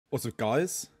What's up,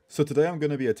 guys? So today I'm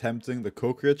going to be attempting the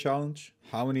co-create challenge.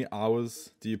 How many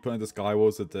hours do you put into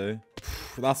SkyWars a day?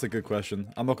 That's a good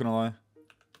question. I'm not going to lie.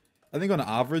 I think on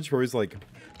average, probably it's like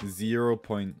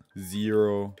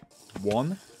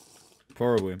 0.01.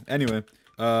 Probably. Anyway,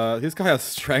 this guy has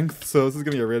strength, so this is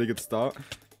going to be a really good start.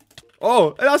 Oh,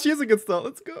 it actually is a good start.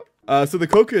 Let's go. So the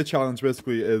co-create challenge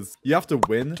basically is you have to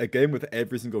win a game with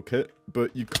every single kit,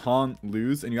 but you can't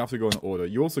lose and you have to go in order.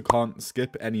 You also can't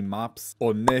skip any maps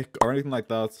or nick or anything like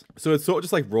that. So it's sort of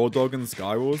just like Raw Dog and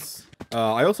SkyWars.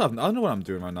 I don't know what I'm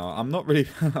doing right now. I'm not really,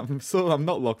 I'm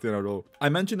not locked in at all. I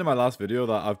mentioned in my last video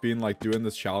that I've been like doing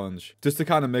this challenge just to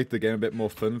kind of make the game a bit more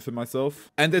fun for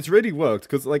myself. And it's really worked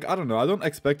because like, I don't know, I don't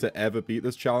expect to ever beat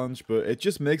this challenge, but it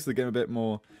just makes the game a bit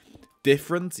more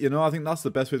different, you know. I think that's the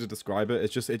best way to describe it.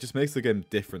 It just makes the game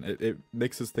different. It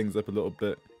mixes things up a little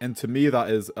bit, and to me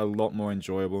that is a lot more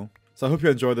enjoyable. So I hope you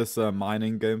enjoy this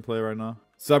mining gameplay right now.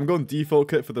 So I'm going default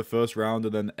kit for the first round,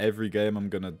 and then every game I'm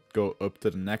gonna go up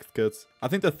to the next kit. I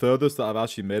think the furthest that I've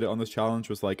actually made it on this challenge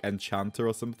was like Enchanter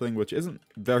or something, which isn't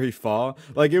very far.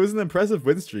 Like, it was an impressive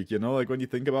win streak, you know, like when you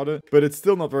think about it, but it's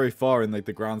still not very far in like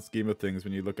the grand scheme of things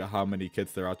when you look at how many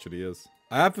kits there actually is.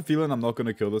 I have a feeling I'm not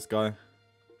gonna kill this guy,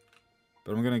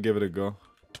 but I'm gonna give it a go.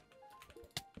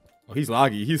 Oh, he's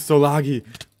laggy. He's so laggy.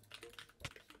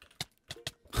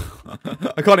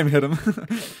 I can't even hit him.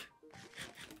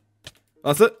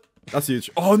 That's it. That's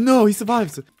huge. Oh no, he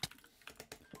survived.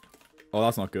 Oh,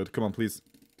 that's not good. Come on, please.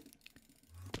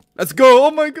 Let's go.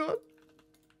 Oh my god.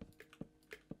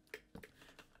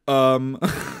 Alright,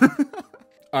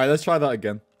 let's try that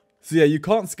again. So yeah, you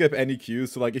can't skip any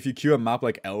queues. So like, if you queue a map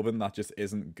like Elven that just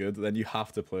isn't good, then you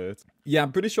have to play it. Yeah,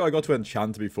 I'm pretty sure I got to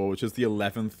Enchanter before, which is the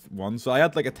 11th one. So I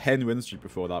had like a 10 win streak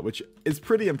before that, which is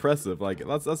pretty impressive. Like,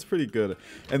 that's pretty good.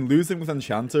 And losing with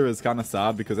Enchanter is kind of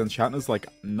sad because Enchanter's like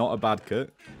not a bad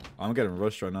kit. I'm getting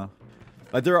rushed right now.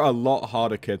 Like, there are a lot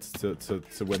harder kits to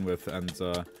win with, and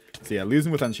so yeah,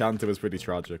 losing with Enchanter was pretty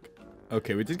tragic.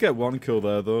 Okay, we did get one kill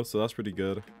there though, so that's pretty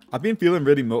good. I've been feeling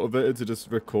really motivated to just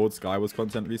record SkyWars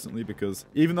content recently because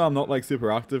even though I'm not like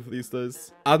super active these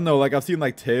days, I don't know, like I've seen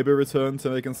like 𝗀ci𝗰𝗶𝗹𝗀 return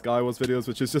to making SkyWars videos,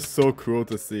 which is just so cool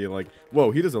to see. Like,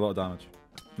 whoa, he does a lot of damage.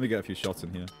 Let me get a few shots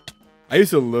in here. I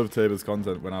used to love 𝗀ci𝗶𝗶𝗹's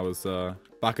content when I was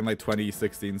back in like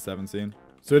 2016, 17.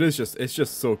 So it's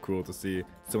just so cool to see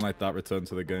someone like that return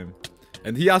to the game.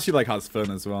 And he actually like has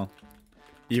fun as well,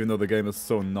 even though the game is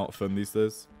so not fun these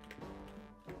days.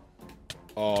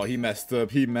 Oh, he messed up.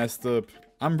 He messed up.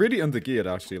 I'm really undergeared,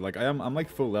 actually. Like, I'm like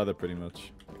full leather, pretty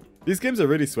much. These games are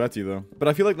really sweaty, though. But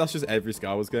I feel like that's just every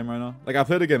SkyWars game right now. Like, I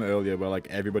played a game earlier where, like,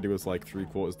 everybody was, like,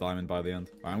 3/4 diamond by the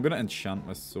end. Alright, I'm gonna enchant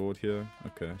my sword here.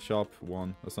 Okay, sharp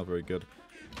 1. That's not very good.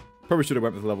 Probably should have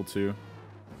went with level 2.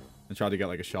 And tried to get,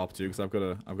 like, a sharp 2, because I've got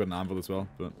an anvil as well,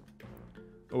 but...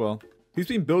 oh, well. Who's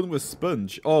been building with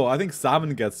sponge? Oh, I think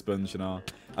salmon gets sponge now.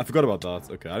 I forgot about that.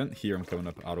 Okay, I didn't hear him coming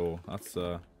up at all. That's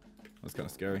kind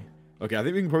of scary. Okay, I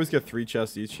think we can probably get 3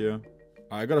 chests each here.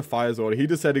 Alright, I got a fire's order. He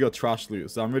just said he got trash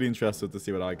loot, so I'm really interested to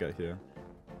see what I get here.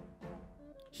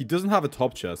 He doesn't have a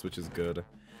top chest, which is good.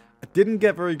 I didn't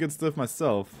get very good stuff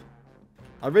myself.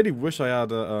 I really wish I had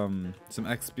some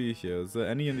XP here. Is there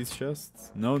any in these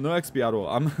chests? No, no XP at all.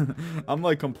 I'm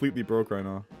like completely broke right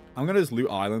now. I'm gonna just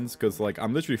loot islands because like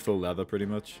I'm literally full leather pretty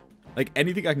much. Like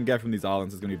anything I can get from these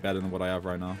islands is gonna be better than what I have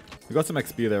right now. We got some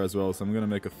XP there as well, so I'm gonna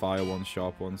make a fire 1,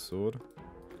 sharp 1 sword.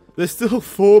 There's still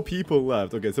 4 people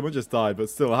left. Okay, someone just died, but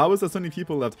still, how is there so many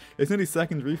people left? It's nearly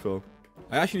second refill.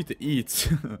 I actually need to eat.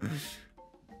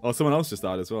 Oh, someone else just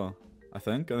died as well, I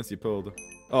think, unless you pulled.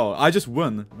 Oh, I just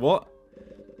won. What?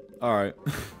 Alright.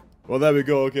 Well, there we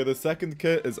go. Okay, the second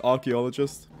kit is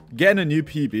Archaeologist. Getting a new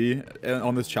PB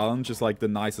on this challenge is like the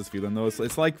nicest feeling though.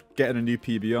 It's like getting a new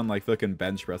PB on like fucking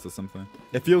bench press or something.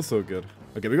 It feels so good.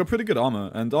 Okay, we got pretty good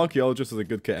armor, and Archaeologist is a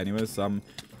good kit anyways, so I'm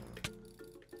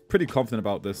pretty confident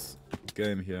about this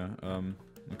game here.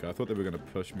 Okay, I thought they were gonna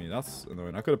push me. That's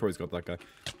annoying. I could have probably got that guy.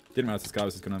 Didn't realize this guy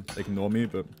was just gonna ignore me,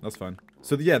 but that's fine.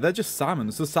 So yeah, they're just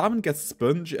salmon. So salmon gets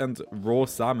sponge and raw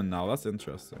salmon now. That's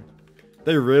interesting.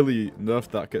 They really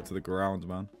nerfed that kit to the ground,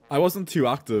 man. I wasn't too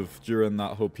active during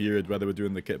that whole period where they were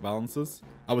doing the kit balances.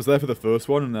 I was there for the first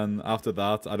one, and then after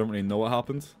that, I don't really know what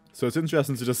happened. So it's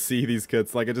interesting to just see these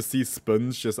kits. Like, I just see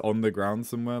sponge just on the ground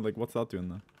somewhere. Like, what's that doing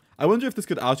there? I wonder if this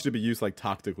could actually be used, like,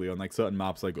 tactically on, like, certain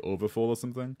maps, like Overfall or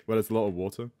something, where there's a lot of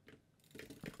water.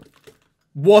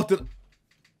 What did...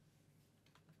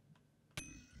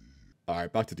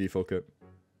 Alright, back to default kit.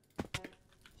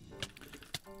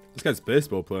 This guy's a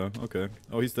baseball player. Okay.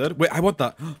 Oh, he's dead? Wait, I want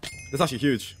that. That's actually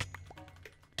huge.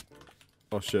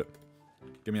 Oh, shit.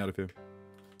 Get me out of here.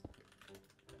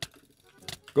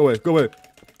 Go away. Go away.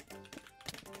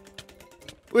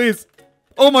 Please.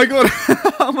 Oh my god.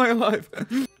 Oh my life.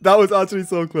 That was actually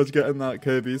so clutch getting that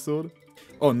KB sword.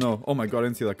 Oh no. Oh my god, I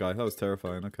didn't see that guy. That was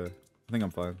terrifying. Okay. I think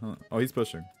I'm fine. Oh, he's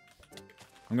pushing.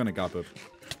 I'm gonna gap up.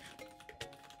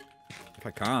 If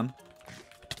I can.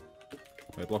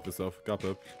 Wait, block this off. Gap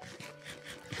up.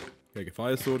 Okay, get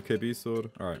fire sword, KB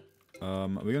sword. Alright. Are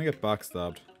we gonna get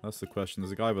backstabbed? That's the question.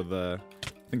 There's a guy over there.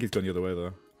 I think he's going the other way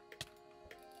though.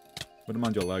 Wouldn't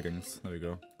mind your leggings. There we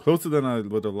go. Closer than I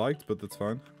would have liked, but that's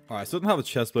fine. Alright, so I don't have a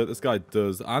chest plate. This guy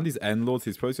does. And he's end lords.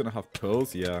 He's probably gonna have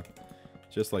pearls. Yeah.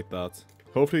 Just like that.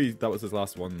 Hopefully that was his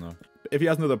last one though. If he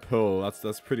has another pearl,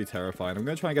 that's pretty terrifying. I'm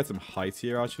gonna try and get some height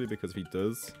here actually, because if he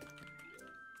does,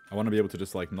 I want to be able to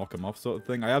just like knock him off sort of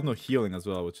thing. I have no healing as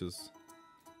well, which is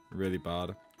really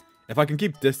bad. If I can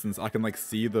keep distance, I can like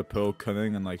see the pearl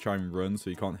coming and like try and run so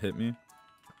he can't hit me.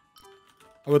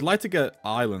 I would like to get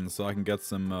islands so I can get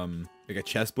some like a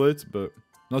chest plate, but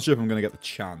not sure if I'm gonna get the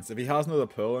chance. If he has another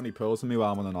pearl and he pearls me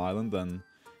while I'm on an island, then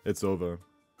it's over.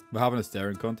 We're having a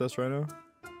staring contest right now.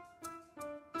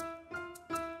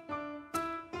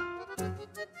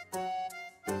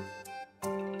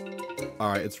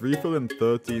 Alright, it's refill in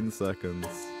 13 seconds.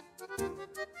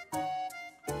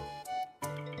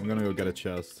 I'm gonna go get a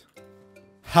chest.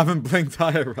 Haven't blinked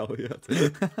IRL yet.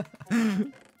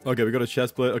 Okay, we got a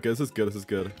chest plate. Okay, this is good, this is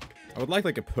good. I would like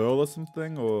a pearl or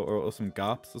something, or some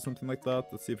gaps or something like that.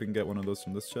 Let's see if we can get one of those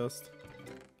from this chest.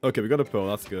 Okay, we got a pearl,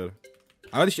 that's good.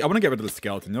 I want to get rid of the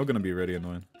skeleton. You're gonna be really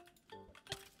annoying.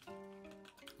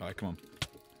 Alright, come on.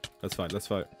 Let's fight, let's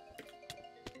fight.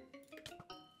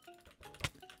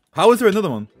 How is there another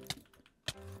one?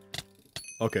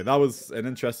 Okay, that was an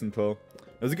interesting pearl.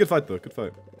 It was a good fight though, good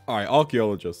fight. Alright,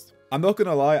 archaeologist. I'm not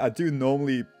gonna lie, I do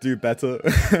normally do better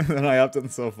than I have done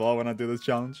so far when I do this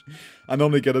challenge. I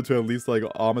normally get up to at least like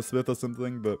armor smith or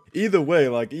something, but either way,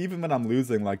 like even when I'm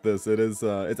losing like this,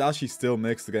 it actually still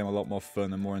makes the game a lot more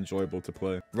fun and more enjoyable to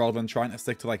play. Rather than trying to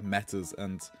stick to like metas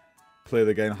and play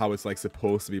the game how it's like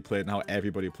supposed to be played and how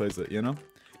everybody plays it, you know?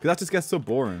 Because that just gets so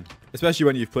boring. Especially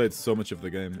when you've played so much of the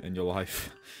game in your life.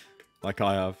 Like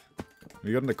I have.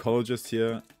 We got an ecologist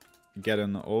here.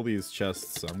 Getting all these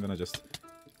chests, so I'm gonna just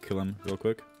kill him real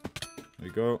quick. There we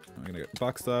go. I'm gonna get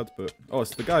backstabbed, but... Oh,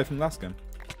 it's the guy from last game.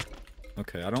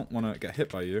 Okay, I don't want to get hit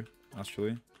by you,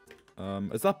 actually.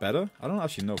 Is that better? I don't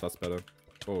actually know if that's better.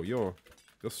 Oh, you're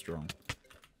strong.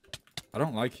 I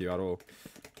don't like you at all.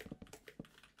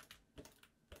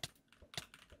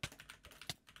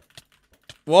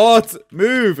 What?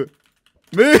 Move!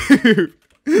 Move!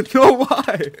 No,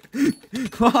 why?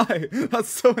 Why? That's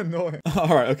so annoying.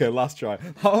 Alright, okay, last try.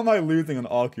 How am I losing an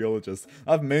archaeologist?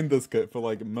 I've mained this kit for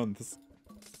like months.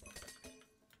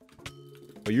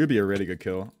 Oh, you'd be a really good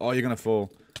kill. Oh, you're gonna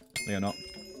fall. No, you're not.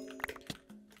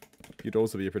 You'd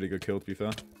also be a pretty good kill, to be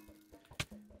fair.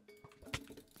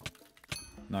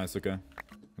 Nice, okay.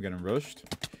 We're getting rushed.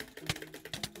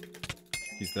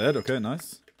 He's dead, okay,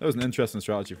 nice. That was an interesting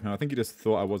strategy from him. I think he just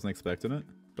thought I wasn't expecting it,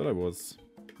 but I was.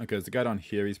 Okay, there's a guy down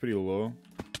here. He's pretty low.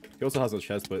 He also has a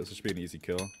chest plate, so it should be an easy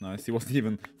kill. Nice. He wasn't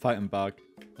even fighting back.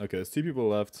 Okay, there's 2 people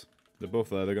left. They're both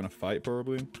there. They're going to fight,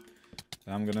 probably.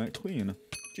 I'm going to clean.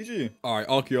 GG. Alright,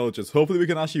 archaeologists. Hopefully we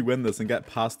can actually win this and get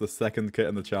past the second kit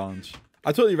in the challenge.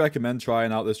 I totally recommend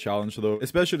trying out this challenge though,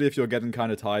 especially if you're getting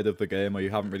kind of tired of the game or you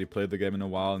haven't really played the game in a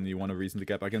while and you want a reason to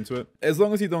get back into it. As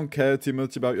long as you don't care too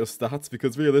much about your stats,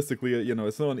 because realistically, you know,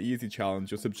 it's not an easy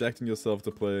challenge. You're subjecting yourself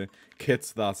to play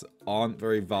kits that aren't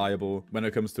very viable when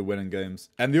it comes to winning games.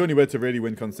 And the only way to really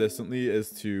win consistently is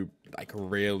to like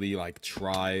really like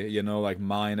try, you know, like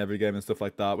mine every game and stuff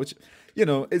like that, which, you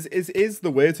know, is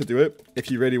the way to do it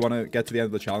if you really want to get to the end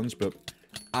of the challenge, but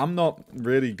I'm not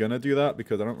really gonna do that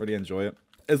because I don't really enjoy it.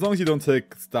 As long as you don't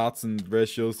take stats and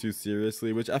ratios too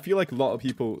seriously, which I feel like a lot of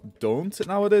people don't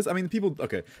nowadays. I mean,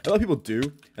 okay, a lot of people do,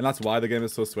 and that's why the game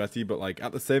is so sweaty, but like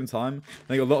at the same time, I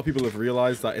think a lot of people have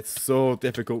realized that it's so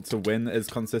difficult to win as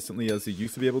consistently as you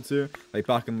used to be able to, like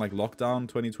back in like lockdown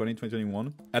 2020,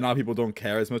 2021, and now people don't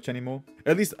care as much anymore.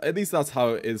 At least that's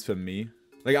how it is for me.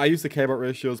 Like, I used to care about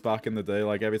ratios back in the day.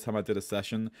 Like, every time I did a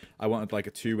session, I wanted, like,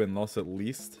 a 2-win loss at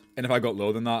least. And if I got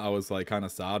lower than that, I was, like, kind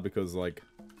of sad because, like,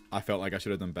 I felt like I should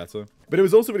have done better. But it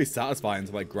was also really satisfying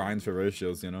to, like, grind for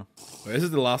ratios, you know? Wait, this is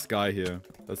the last guy here.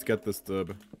 Let's get this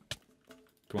dub.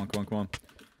 Come on, come on, come on.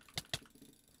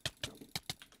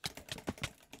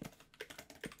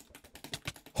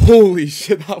 Holy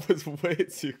shit, that was way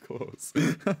too close.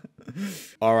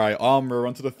 Alright, armor,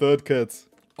 onto the third kit.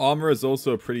 Armor is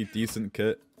also a pretty decent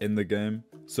kit in the game,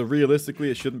 so realistically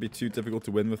it shouldn't be too difficult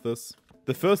to win with this.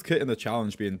 the first kit in the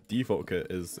challenge being default kit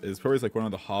is probably like one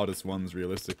of the hardest ones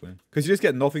realistically. Because you just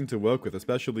get nothing to work with,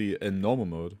 especially in normal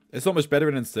mode. It's not much better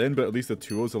in insane, but at least the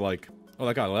tools are like... Oh,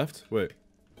 that guy left? Wait.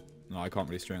 No, I can't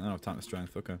really strength. I don't have time to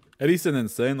strength. Okay. At least in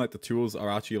insane, like the tools are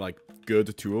actually like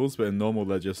good tools, but in normal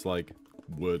they're just like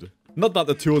wood. Not that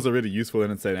the tools are really useful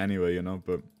in insane anyway, you know,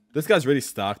 but this guy's really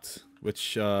stacked,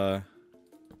 which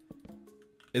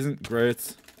isn't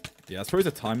great. Yeah, it's probably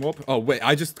a time warp. Oh wait,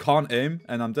 I just can't aim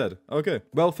and I'm dead. Okay,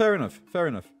 well, fair enough. Fair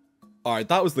enough. Alright,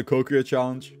 that was the 𝘀cie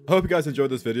challenge. I hope you guys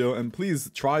enjoyed this video, and please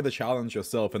try the challenge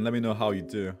yourself and let me know how you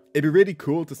do. It'd be really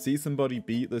cool to see somebody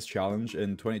beat this challenge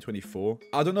in 2024.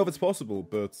 I don't know if it's possible,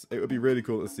 but it would be really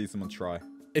cool to see someone try.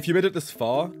 If you made it this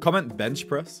far, comment bench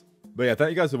press. But yeah, thank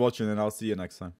you guys for watching, and I'll see you next time.